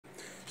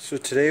So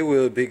today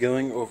we'll be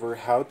going over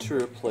how to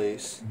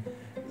replace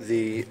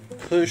the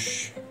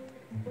push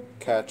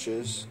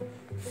catches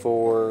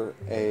for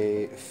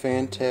a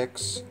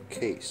Phanteks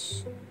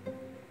case.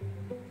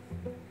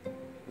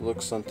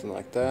 Looks something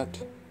like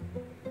that.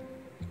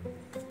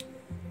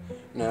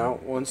 Now,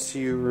 once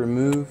you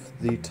remove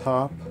the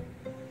top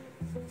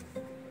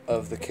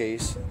of the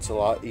case, it's a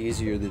lot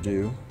easier to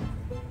do.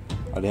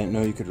 I didn't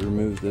know you could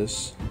remove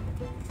this,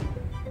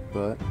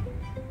 but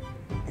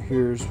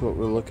here's what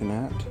we're looking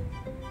at.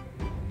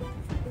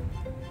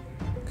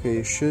 Okay,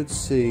 you should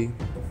see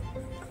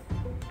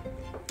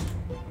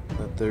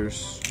that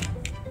there's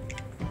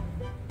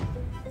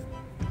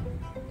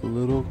a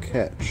little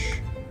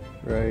catch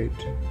right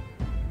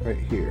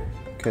here.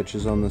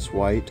 Catches on this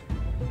white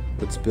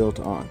that's built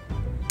on.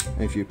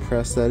 And if you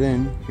press that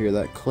in, hear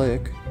that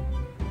click.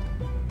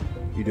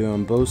 You do it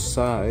on both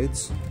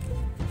sides.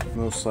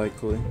 Most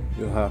likely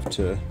you'll have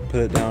to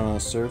put it down on a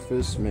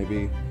surface,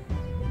 maybe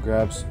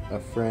grab a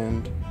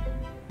friend,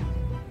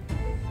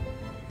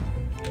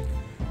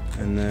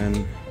 and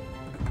then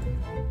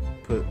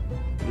put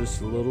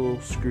just a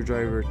little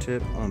screwdriver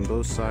tip on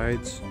both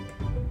sides,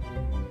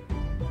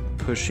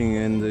 pushing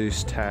in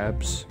these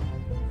tabs.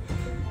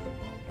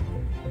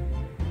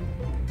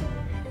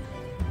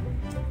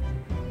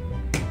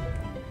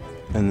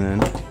 And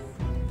then it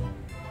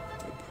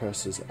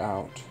presses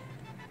out.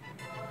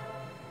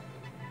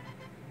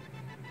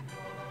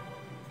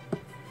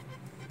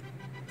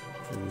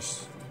 It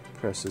just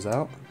presses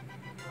out.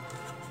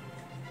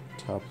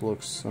 Top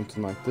looks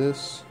something like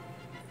this.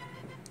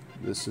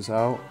 This is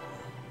out.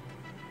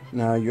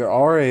 Now you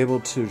are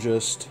able to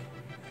just,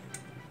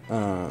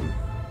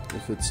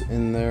 if it's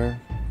in there,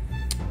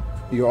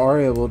 you are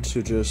able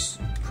to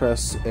just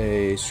press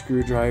a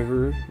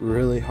screwdriver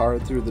really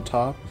hard through the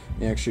top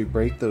and actually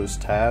break those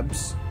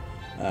tabs.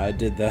 I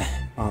did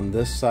that on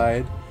this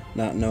side,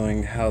 not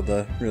knowing how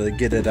to really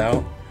get it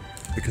out,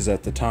 because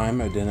at the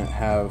time I didn't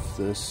have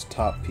this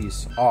top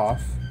piece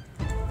off.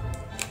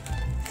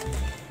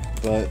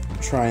 But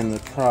trying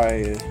to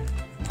pry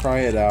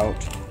it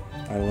out,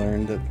 I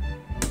learned that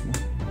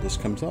this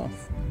comes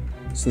off.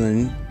 So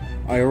then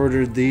I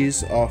ordered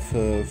these off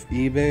of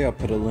eBay. I'll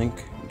put a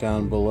link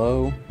down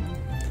below.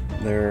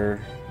 They're,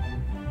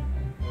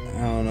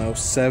 I don't know,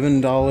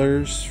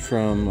 $7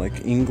 from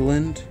like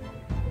England.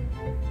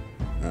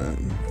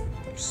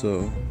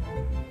 So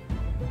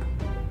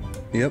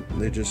yep,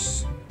 they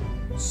just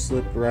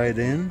slip right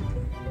in,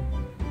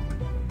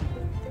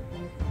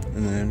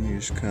 and then you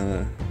just kind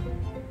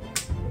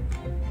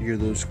of hear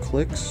those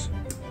clicks.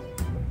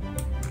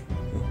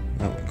 Oh,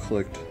 that one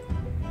clicked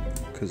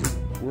because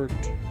it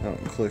worked.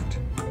 That one clicked,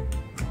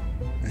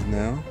 and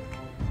now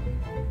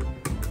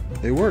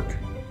they work.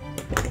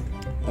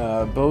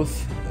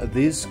 Both of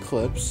these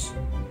clips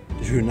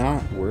do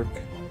not work.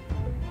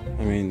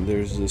 I mean,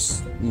 there's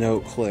this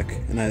no click,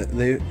 and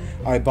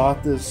I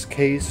bought this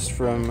case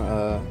from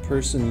a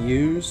person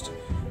used,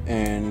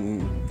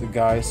 and the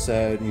guy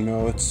said, you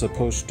know, it's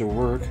supposed to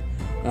work,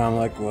 and I'm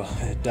like, well,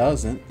 it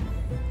doesn't.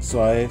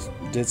 So I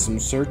did some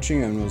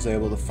searching and was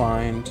able to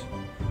find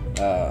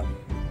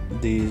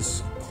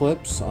these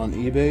clips on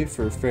eBay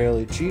for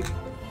fairly cheap,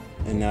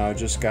 and now I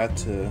just got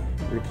to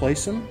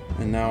replace them,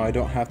 and now I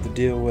don't have to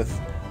deal with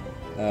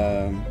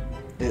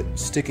it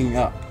sticking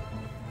up.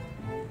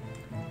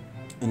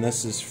 And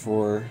this is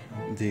for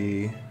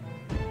the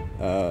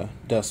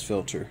dust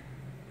filter.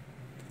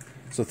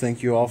 So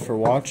thank you all for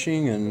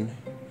watching, and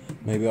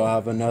maybe I'll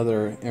have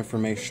another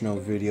informational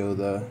video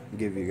to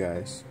give you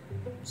guys.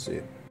 See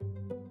you.